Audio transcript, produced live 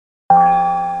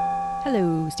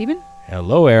Hello, Stephen.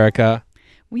 Hello, Erica.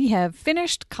 We have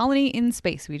finished Colony in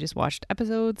Space. We just watched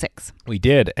episode 6. We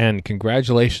did, and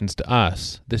congratulations to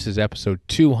us. This is episode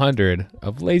 200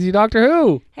 of Lazy Doctor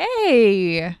Who.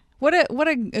 Hey! What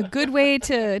a good way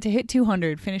to hit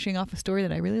 200, finishing off a story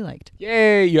that I really liked.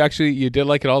 Yay! You did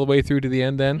like it all the way through to the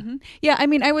end then? Mm-hmm. Yeah, I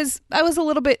mean, I was a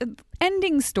little bit...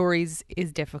 Ending stories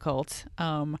is difficult.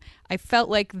 I felt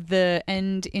like the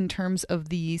end in terms of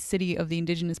the city of the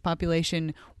indigenous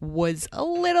population was a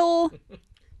little...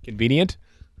 Convenient?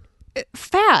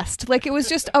 Fast. Like, it was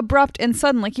just abrupt and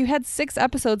sudden. Like, you had 6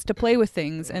 episodes to play with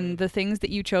things, and the things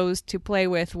that you chose to play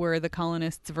with were the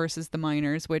colonists versus the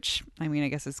miners, which, I mean, I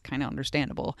guess is kind of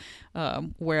understandable.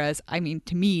 Whereas, I mean,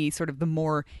 to me, sort of the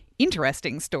more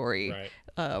interesting story,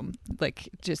 like,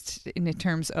 just in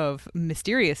terms of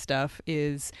mysterious stuff,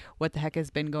 is what the heck has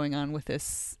been going on with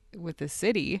this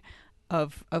city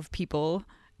of people,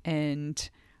 and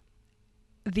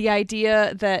the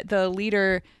idea that the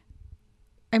leader...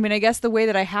 I mean, I guess the way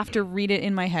that I have to read it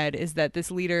in my head is that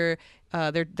this leader,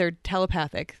 they're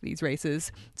telepathic, these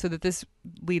races, so that this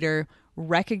leader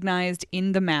recognized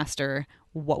in the master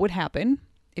what would happen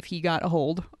if he got a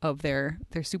hold of their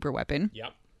super weapon.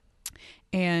 Yep.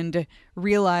 And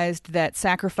realized that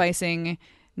sacrificing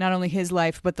not only his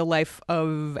life, but the life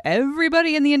of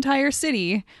everybody in the entire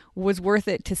city was worth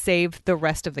it to save the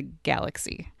rest of the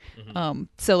galaxy. Mm-hmm.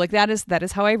 So, like, that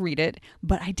is how I read it,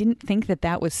 but I didn't think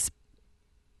that was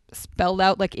spelled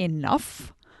out like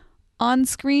enough on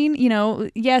screen. You know,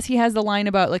 yes, he has the line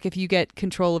about like, if you get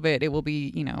control of it, it will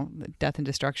be, you know, death and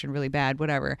destruction, really bad,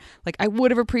 whatever. Like, I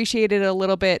would have appreciated a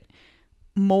little bit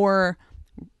more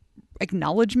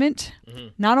acknowledgement,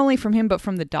 not only from him but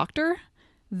from the doctor,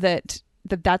 that's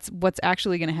what's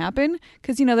actually going to happen.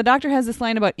 Because, you know, the doctor has this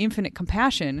line about infinite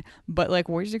compassion, but like,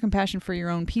 where's your compassion for your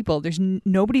own people? There's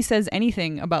nobody says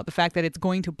anything about the fact that it's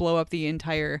going to blow up the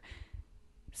entire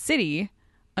city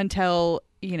until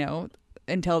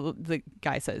the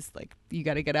guy says, like, you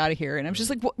got to get out of here. And I'm just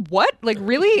like, what? Like,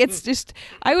 really? It's just,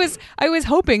 I was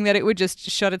hoping that it would just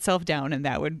shut itself down and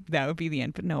that would be the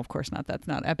end. But no, of course not. That's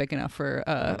not epic enough for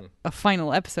a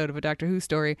final episode of a Doctor Who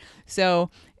story. So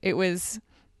it was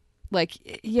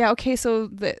like, yeah, okay, so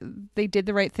they did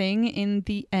the right thing in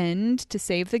the end to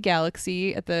save the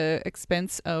galaxy at the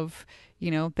expense of,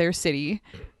 you know, their city.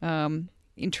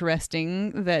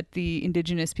 Interesting that the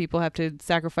indigenous people have to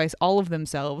sacrifice all of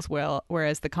themselves,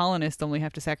 whereas the colonists only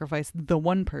have to sacrifice the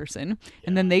one person,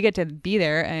 and then they get to be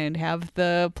there and have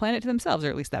the planet to themselves, or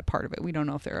at least that part of it. We don't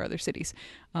know if there are other cities.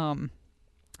 Yeah,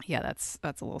 that's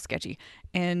a little sketchy,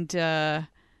 and it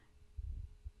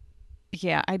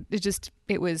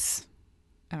was,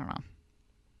 I don't know.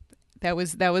 That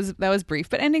was brief,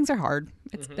 but endings are hard.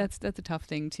 That's a tough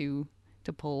thing to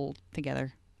pull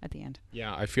together at the end.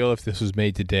 Yeah, I feel if this was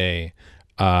made today,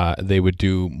 they would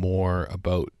do more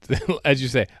about, as you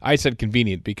say, I said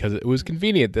convenient because it was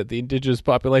convenient that the indigenous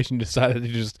population decided to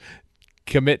just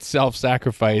commit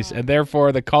self-sacrifice, and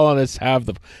therefore the colonists have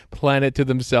the planet to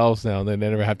themselves now, and they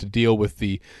never have to deal with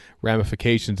the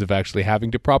ramifications of actually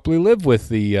having to properly live with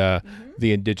the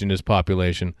indigenous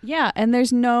population. Yeah, and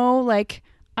there's no, like,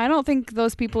 I don't think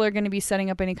those people are going to be setting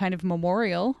up any kind of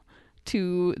memorial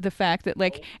to the fact that,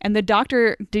 like, and the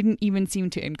doctor didn't even seem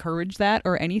to encourage that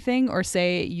or anything, or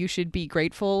say you should be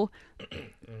grateful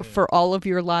for all of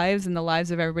your lives and the lives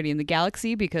of everybody in the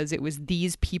galaxy because it was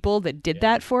these people that did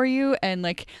that for you. And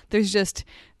like, there's just,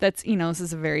 that's, you know, this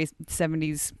is a very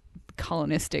 70s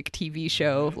colonistic TV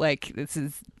show. Like, this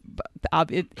is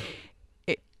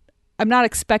I'm not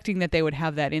expecting that they would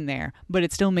have that in there, but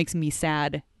it still makes me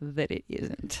sad that it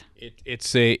isn't.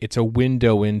 It's a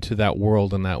window into that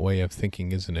world and that way of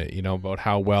thinking, isn't it? You know, about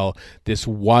how well this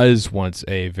was once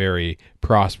a very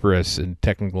prosperous and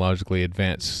technologically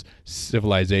advanced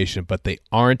civilization, but they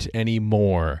aren't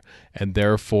anymore, and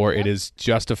therefore it is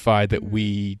justified that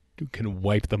we can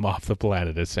wipe them off the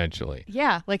planet, essentially.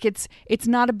 Yeah, like it's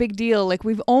not a big deal. Like,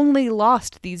 we've only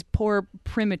lost these poor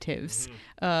primitives,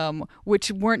 which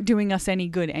weren't doing us any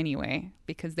good anyway,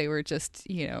 because they were just,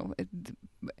 you know,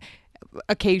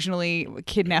 occasionally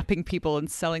kidnapping people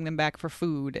and selling them back for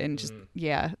food, and just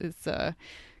it's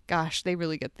gosh, they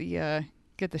really get the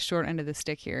short end of the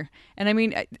stick here. And I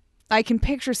mean, I can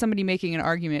picture somebody making an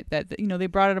argument that, you know, they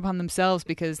brought it upon themselves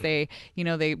because they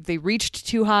reached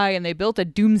too high and they built a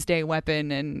doomsday weapon,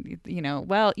 and, you know,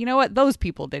 well, you know what? Those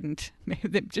people didn't,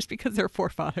 just because their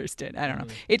forefathers did. I don't know.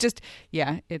 It just,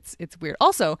 it's weird.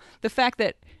 Also, the fact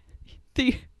that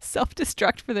the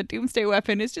self-destruct for the doomsday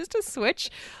weapon is just a switch,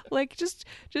 like, just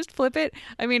flip it.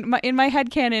 I mean, in my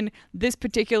headcanon, this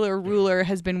particular ruler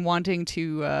has been wanting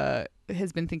to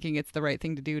has been thinking it's the right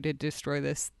thing to do to destroy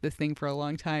this thing for a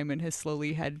long time, and has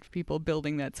slowly had people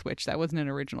building that switch. That wasn't an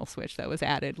original switch. That was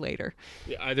added later.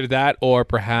 Yeah, either that, or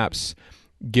perhaps,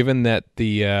 given that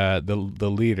the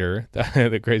leader,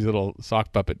 the crazy little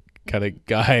sock puppet kind of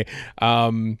guy,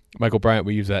 Michael Bryant,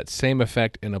 we use that same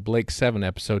effect in a Blake 7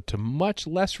 episode to much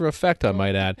lesser effect, I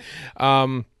might add.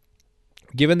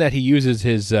 Given that he uses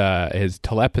his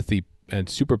telepathy and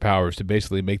superpowers to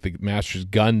basically make the Master's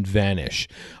gun vanish,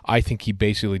 I think he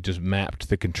basically just mapped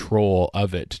the control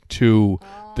of it to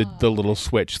the little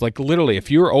switch. Like, literally,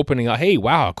 if you were opening up, hey,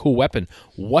 wow, cool weapon,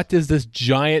 what does this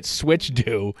giant switch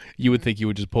do? You would think you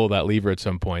would just pull that lever at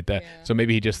some point. So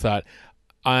maybe he just thought,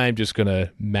 I'm just going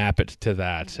to map it to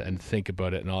that and think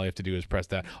about it, and all you have to do is press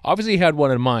that. Obviously, he had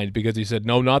one in mind, because he said,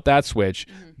 no, not that switch,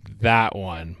 that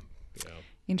one.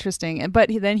 Interesting. But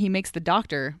then he makes the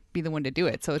Doctor be the one to do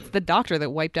it. So it's the Doctor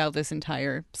that wiped out this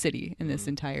entire city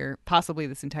and possibly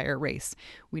this entire race.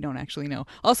 We don't actually know.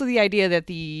 Also, the idea that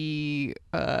the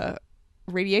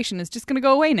radiation is just going to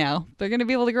go away now. They're going to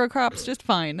be able to grow crops just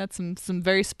fine. That's some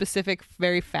very specific,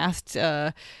 very fast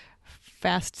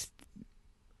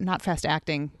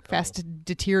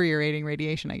deteriorating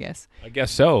radiation, I guess. I guess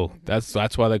so. That's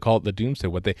why they call it the Doomsday.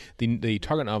 The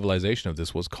target novelization of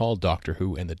this was called Doctor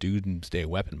Who and the Doomsday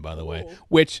Weapon, by the way,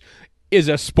 which is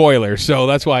a spoiler. So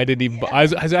that's why I didn't even. I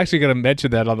was actually going to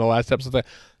mention that on the last episode.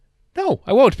 No,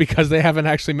 I won't, because they haven't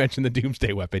actually mentioned the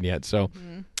Doomsday Weapon yet. So,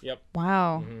 Yep.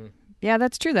 Wow. Mm-hmm. Yeah,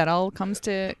 that's true. That all comes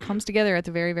together at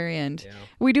the very, very end. Yeah.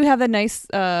 We do have that nice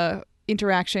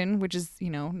interaction, which is,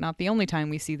 not the only time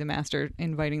we see the Master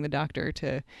inviting the Doctor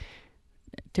to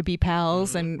be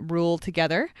pals and rule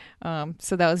together.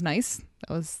 So that was nice.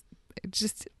 That was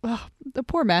just the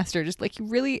poor Master, just like, he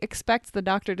really expects the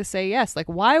Doctor to say yes. Like,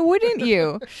 why wouldn't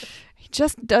you? He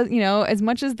just does, as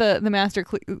much as the Master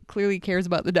clearly cares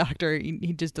about the Doctor,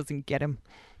 he just doesn't get him.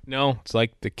 No, it's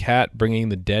like the cat bringing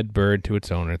the dead bird to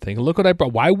its owner, thinking, look what I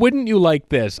brought. Why wouldn't you like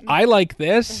this? I like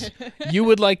this. You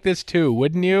would like this too,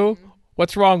 wouldn't you?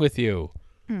 What's wrong with you?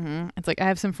 Mm-hmm. It's like, I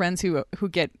have some friends who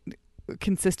get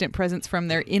consistent presents from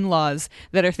their in-laws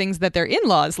that are things that their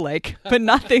in-laws like, but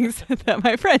not things that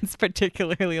my friends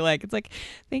particularly like. It's like,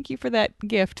 thank you for that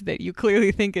gift that you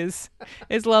clearly think is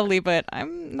lovely, but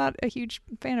I'm not a huge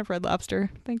fan of Red Lobster.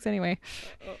 Thanks anyway.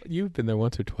 You've been there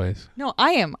once or twice. No,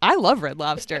 I am. I love Red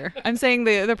Lobster. I'm saying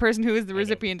the person who is the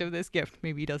recipient of this gift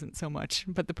maybe doesn't so much,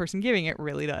 but the person giving it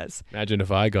really does. Imagine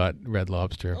if I got Red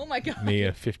Lobster. Oh my God. Me,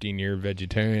 a 15-year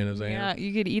vegetarian as I am. Yeah,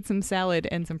 you could eat some salad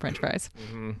and some French fries.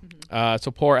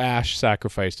 So poor Ash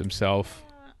sacrificed himself.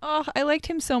 Oh, I liked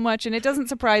him so much, and it doesn't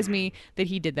surprise me that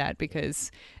he did that,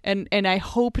 because and I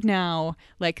hope now,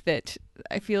 like, that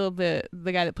I feel the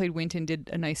guy that played Winton did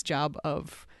a nice job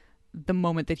of the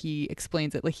moment that he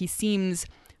explains it. Like, he seems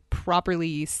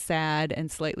properly sad and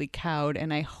slightly cowed,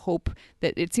 and I hope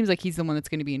that it seems like he's the one that's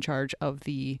going to be in charge of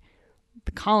the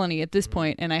colony at this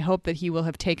point, and I hope that he will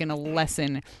have taken a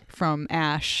lesson from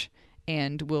Ash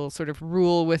and will sort of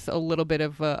rule with a little bit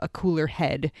of a cooler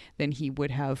head than he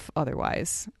would have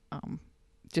otherwise,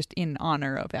 just in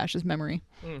honor of Ash's memory.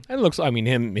 And it looks, I mean,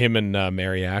 him and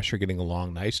Mary Ash are getting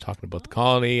along nice, talking about the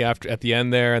colony at the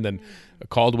end there, and then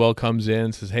Caldwell comes in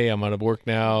and says, hey, I'm out of work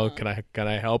now, can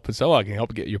I help? And so I can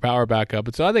help get your power back up.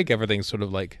 And so I think everything's sort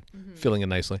of like filling in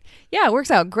nicely. Yeah, it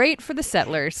works out great for the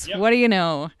settlers. Yep. What do you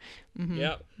know? Mm-hmm.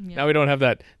 Yep. Now we don't have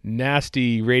that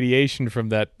nasty radiation from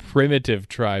that primitive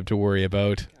tribe to worry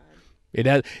about.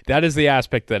 That is the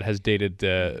aspect that has dated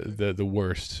the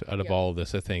worst out of all of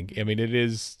this, I think. I mean, it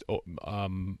is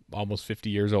almost 50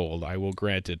 years old, I will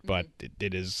grant it, but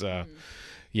it is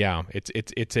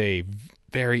it's a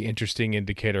very interesting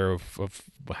indicator of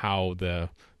how the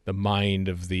mind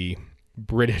of the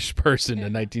British person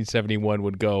in 1971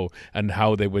 would go, and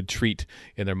how they would treat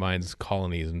in their minds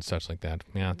colonies and such like that.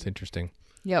 Yeah, it's interesting.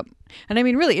 Yep. And I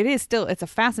mean, really, it's a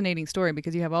fascinating story,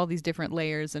 because you have all these different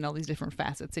layers and all these different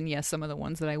facets. And yes, some of the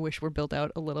ones that I wish were built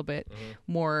out a little bit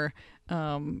more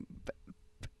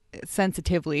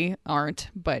sensitively aren't,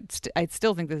 but I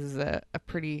still think this is a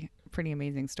pretty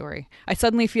amazing story. I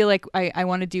suddenly feel like I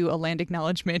want to do a land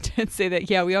acknowledgement and say that,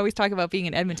 yeah, we always talk about being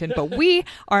in Edmonton, but we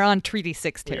are on Treaty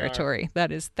 6 territory.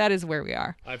 That is where we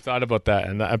are. I've thought about that,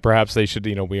 and perhaps they should,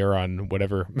 we are on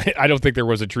whatever. I don't think there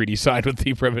was a treaty signed with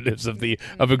the primitives of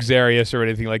Xarius or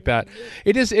anything like that.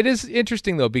 It is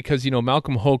interesting though, because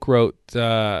Malcolm Hulke wrote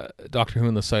Doctor Who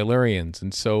and the Silurians,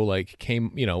 and so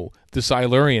the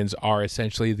Silurians are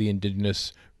essentially the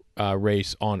indigenous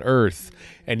race on Earth,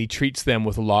 and he treats them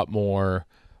with a lot more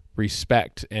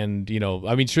respect. And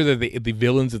sure, they're the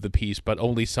villains of the piece, but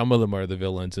only some of them are the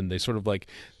villains, and they sort of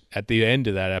at the end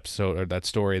of that episode or that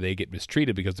story, they get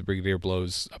mistreated because the Brigadier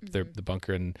blows up the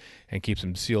bunker and keeps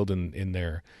them sealed in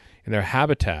their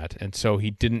habitat. And so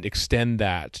he didn't extend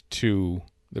that to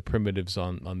the primitives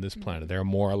on this planet. They're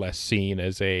more or less seen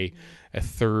as a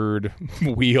third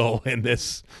wheel in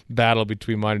this battle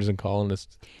between miners and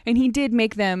colonists. And he did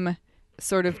make them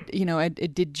sort of, a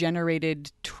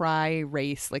degenerated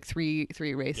tri-race, like three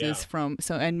races from.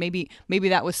 So, and maybe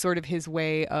that was sort of his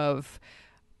way of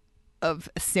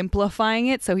simplifying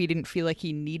it, so he didn't feel like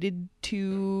he needed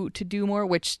to do more,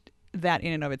 which that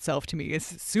in and of itself to me is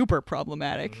super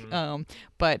problematic.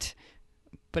 But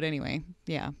anyway,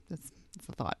 yeah, that's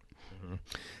a thought.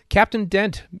 Captain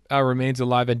Dent remains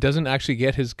alive and doesn't actually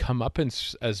get his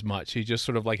comeuppance as much. He just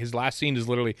sort of like, his last scene is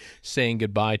literally saying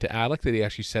goodbye to Alec, that he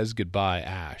actually says goodbye,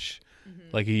 Ash.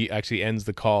 Like he actually ends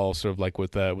the call sort of like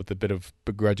with a bit of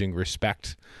begrudging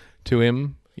respect to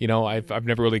him. I've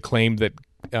never really claimed that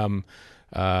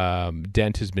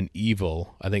Dent has been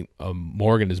evil. I think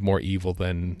Morgan is more evil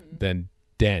than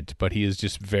Dent, but he is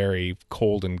just very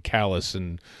cold and callous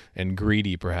and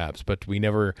greedy, perhaps. But we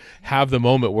never have the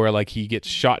moment where like he gets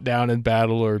shot down in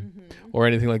battle or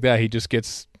anything like that. He just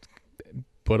gets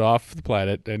put off the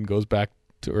planet and goes back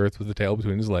to Earth with the tail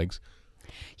between his legs.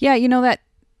 Yeah, that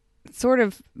sort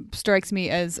of strikes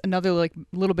me as another like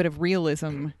little bit of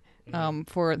realism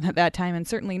for that time, and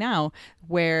certainly now,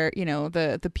 where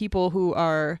the people who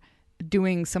are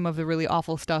doing some of the really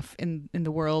awful stuff in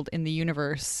the world, in the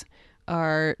universe,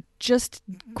 are just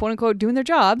quote unquote doing their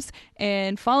jobs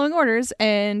and following orders,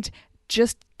 and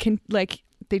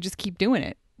they just keep doing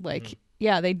it. Like,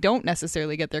 yeah, they don't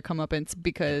necessarily get their comeuppance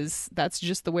because that's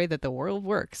just the way that the world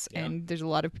works. Yeah. And there's a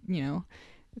lot of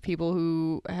people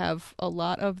who have a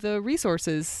lot of the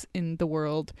resources in the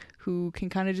world who can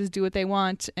kind of just do what they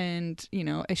want and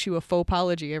issue a faux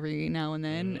apology every now and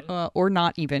then, or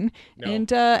not even, and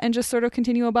just sort of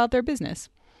continue about their business.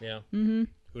 Yeah.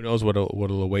 Who knows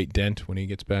what'll await Dent when he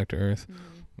gets back to Earth?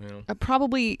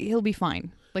 Probably he'll be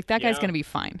fine. Like that guy's gonna be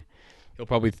fine. He'll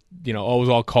probably it was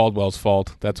all Caldwell's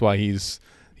fault. That's why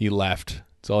he left.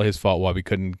 It's all his fault why we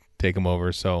couldn't take him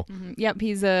over. So yep,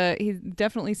 he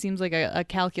definitely seems like a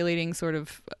calculating sort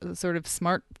of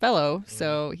smart fellow.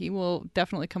 So he will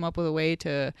definitely come up with a way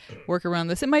to work around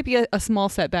this. It might be a small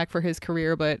setback for his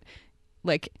career, but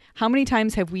like how many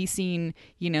times have we seen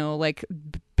like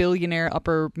billionaire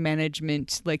upper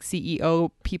management like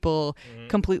CEO people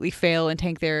completely fail and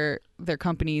tank their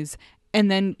companies, and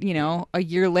then a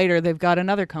year later they've got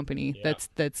another company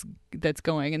that's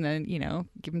going, and then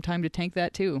give them time to tank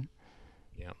that too.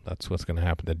 Yeah, that's what's going to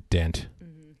happen to Dent. I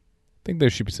think there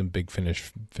should be some Big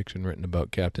Finish fiction written about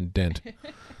Captain Dent.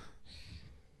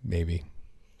 Maybe.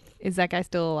 Is that guy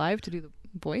still alive to do the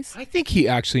voice? I think he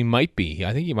actually might be.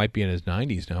 I think he might be in his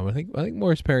 90s now. I think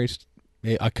Morris Perry's.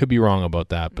 I could be wrong about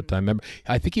that, but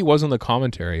I think he was on the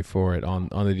commentary for it on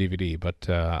the DVD, but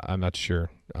I'm not sure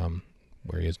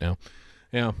where he is now.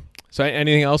 Yeah. So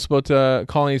anything else about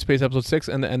Colony Space Episode 6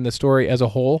 and the story as a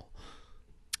whole?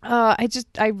 I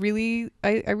really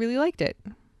liked it.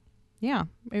 Yeah,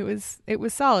 it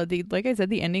was solid. Like I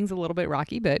said, the ending's a little bit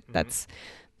rocky, but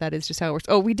that is just how it works.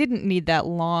 Oh, we didn't need that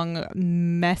long,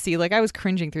 messy. Like I was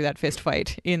cringing through that fist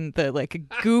fight in the like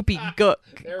goopy gook,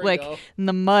 like in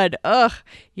the mud. Ugh,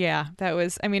 yeah, that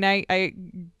was. I mean, I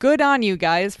good on you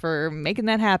guys for making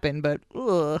that happen, but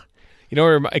ugh.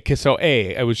 So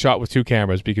it was shot with two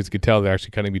cameras because you could tell they're actually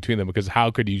cutting between them. Because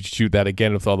how could you shoot that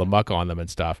again with all the muck on them and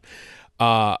stuff?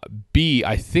 B,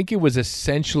 I think it was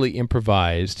essentially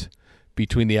improvised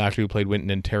between the actor who played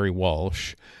Winton and Terry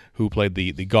Walsh, who played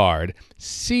the guard.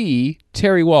 C,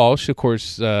 Terry Walsh, of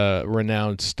course,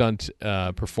 renowned stunt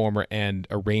performer and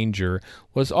arranger,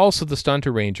 was also the stunt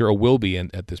arranger, or will be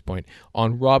at this point,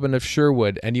 on Robin of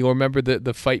Sherwood. And you'll remember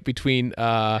the fight between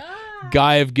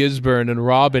Guy of Gisborne and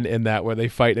Robin in that, where they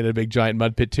fight in a big giant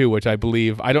mud pit too, which I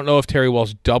believe, I don't know if Terry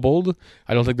Walsh doubled.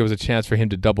 I don't think there was a chance for him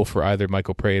to double for either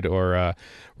Michael Praed or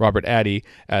Robert Addy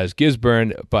as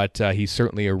Gisborne, but he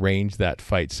certainly arranged that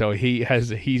fight. So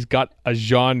he's got a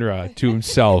genre to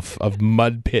himself of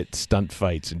mud pit stunt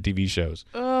fights and TV shows.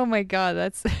 Oh my God,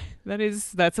 that's a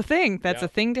thing. That's a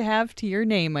thing to have to your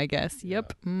name, I guess.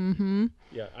 Yep. Mm-hmm.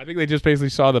 Yeah, I think they just basically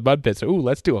saw the mud pit. So,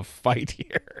 let's do a fight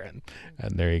here,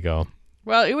 and there you go.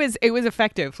 Well, it was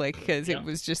effective, like because it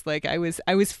was just like I was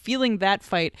feeling that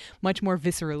fight much more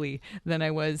viscerally than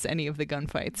I was any of the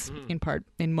gunfights.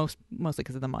 Mostly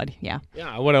because of the mud. Yeah.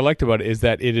 Yeah. What I liked about it is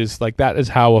that it is like that is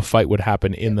how a fight would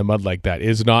happen in the mud like that. It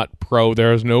is not pro.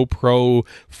 There is no pro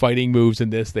fighting moves in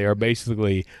this. They are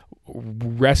basically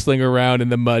wrestling around in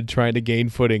the mud trying to gain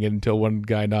footing until one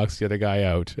guy knocks the other guy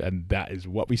out, and that is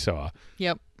what we saw.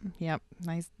 Yep. Yep.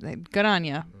 Nice. Good on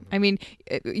you. I mean,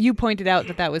 you pointed out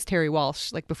that was Terry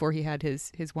Walsh, like before he had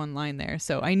his one line there.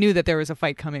 So I knew that there was a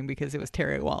fight coming because it was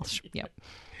Terry Walsh. Yep.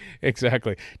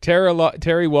 Exactly.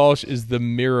 Terry Walsh is the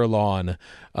Miralon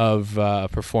of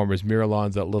performers.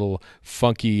 Miralon's that little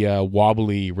funky,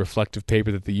 wobbly, reflective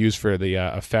paper that they use for the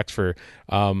effects for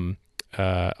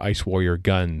Ice Warrior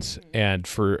guns and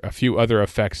for a few other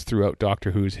effects throughout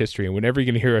Doctor Who's history. And whenever you're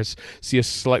going to hear us see a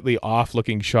slightly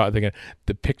off-looking shot,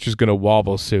 the picture's going to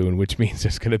wobble soon, which means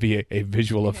there's going to be a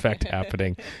visual effect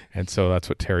happening. And so that's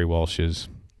what Terry Walsh is.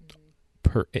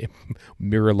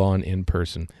 Miralon in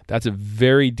person. That's a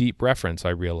very deep reference, I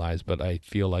realize, but I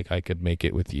feel like I could make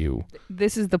it with you.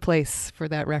 This is the place for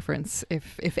that reference,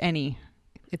 if any.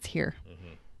 It's here.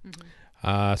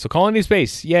 So Colony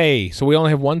Space, yay. So we only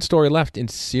have one story left in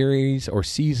series or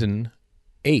season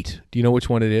 8. Do you know which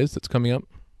one it is that's coming up?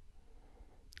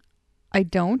 I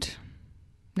don't.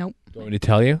 Nope. Do you want me to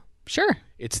tell you? Sure.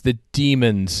 It's the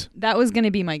Demons. That was going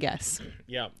to be my guess.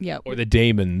 Yeah. Yeah. Or the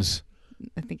Daemons.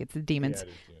 I think it's the Demons.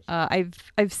 Yeah, it is.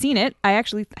 I've seen it. I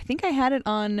think I had it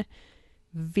on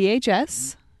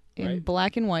VHS in Right.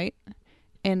 black and white,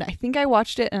 and I think I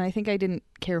watched it, and I think I didn't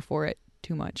care for it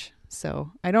too much.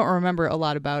 So I don't remember a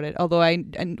lot about it. Although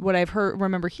what I've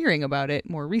remember hearing about it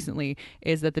more recently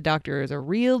is that the Doctor is a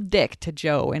real dick to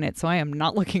Joe in it. So I am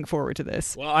not looking forward to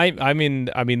this. Well, I mean,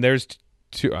 there's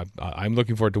two. I'm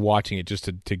looking forward to watching it just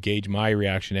to gauge my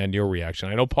reaction and your reaction.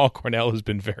 I know Paul Cornell has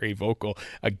been very vocal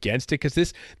against it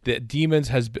because the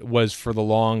Demons was for the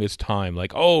longest time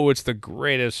like, oh, it's the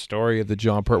greatest story of the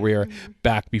Jon Pertwee era,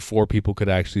 back before people could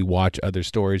actually watch other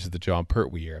stories of the Jon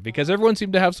Pertwee era, because everyone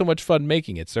seemed to have so much fun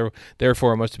making it. So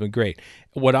therefore, it must have been great.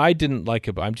 What I didn't like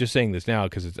about, I'm just saying this now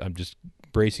because I'm just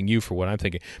bracing you for what I'm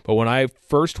thinking. But when I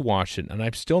first watched it, and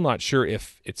I'm still not sure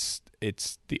if it's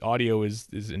the audio is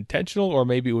intentional or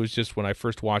maybe it was just when I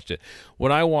first watched it.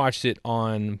 When I watched it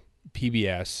on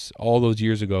PBS all those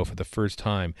years ago for the first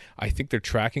time, I think their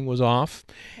tracking was off.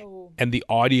 And the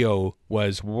audio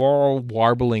was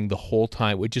warbling the whole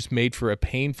time. It just made for a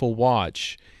painful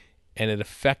watch, and it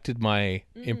affected my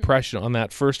impression on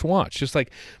that first watch. Just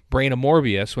like Brain of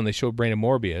Morbius, when they showed Brain of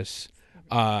Morbius,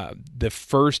 the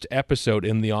first episode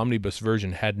in the omnibus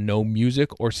version had no music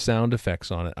or sound effects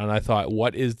on it. And I thought,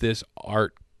 what is this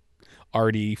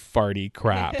arty farty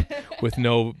crap with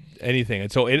no anything?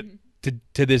 And so it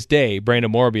to this day, Brain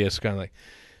of Morbius kind of like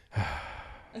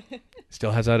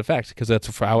still has that effect because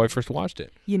that's how I first watched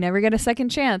it. You never get a second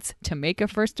chance to make a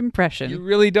first impression. You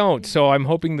really don't. So I'm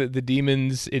hoping that the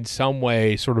Demons in some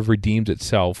way sort of redeems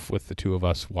itself with the two of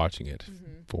us watching it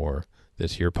for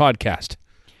this here podcast.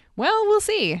 Well, we'll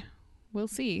see. We'll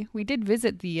see. We did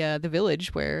visit the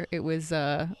village where it was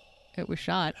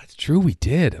shot. That's true. We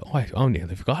did. I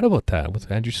nearly forgot about that. With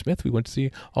Andrew Smith, we went to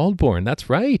see Aldbourne. That's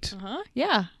right.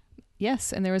 Yeah.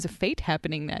 Yes, and there was a fete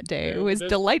happening that day. It was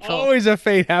delightful. Always a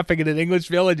fete happening in English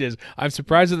villages. I'm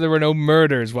surprised that there were no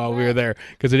murders while we were there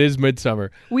because it is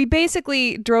midsummer. We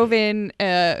basically drove in,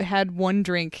 had one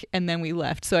drink, and then we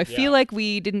left. So I feel like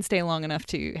we didn't stay long enough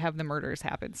to have the murders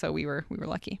happen. So we were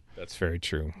lucky. That's very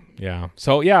true. Yeah.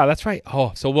 So yeah, that's right.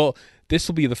 Oh, so this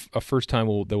will be the first time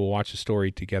that we'll watch a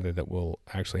story together that will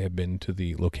actually have been to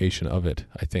the location of it,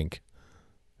 I think.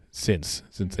 Since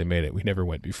they made it. We never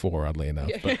went before, oddly enough.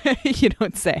 But. You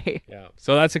don't say. Yeah.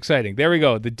 So that's exciting. There we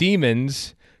go. The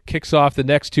Demons kicks off the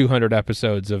next 200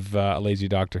 episodes of Lazy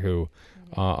Doctor Who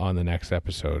on the next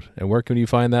episode. And where can you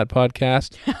find that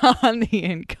podcast? On the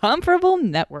Incomparable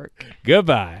Network.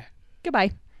 Goodbye.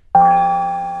 Goodbye.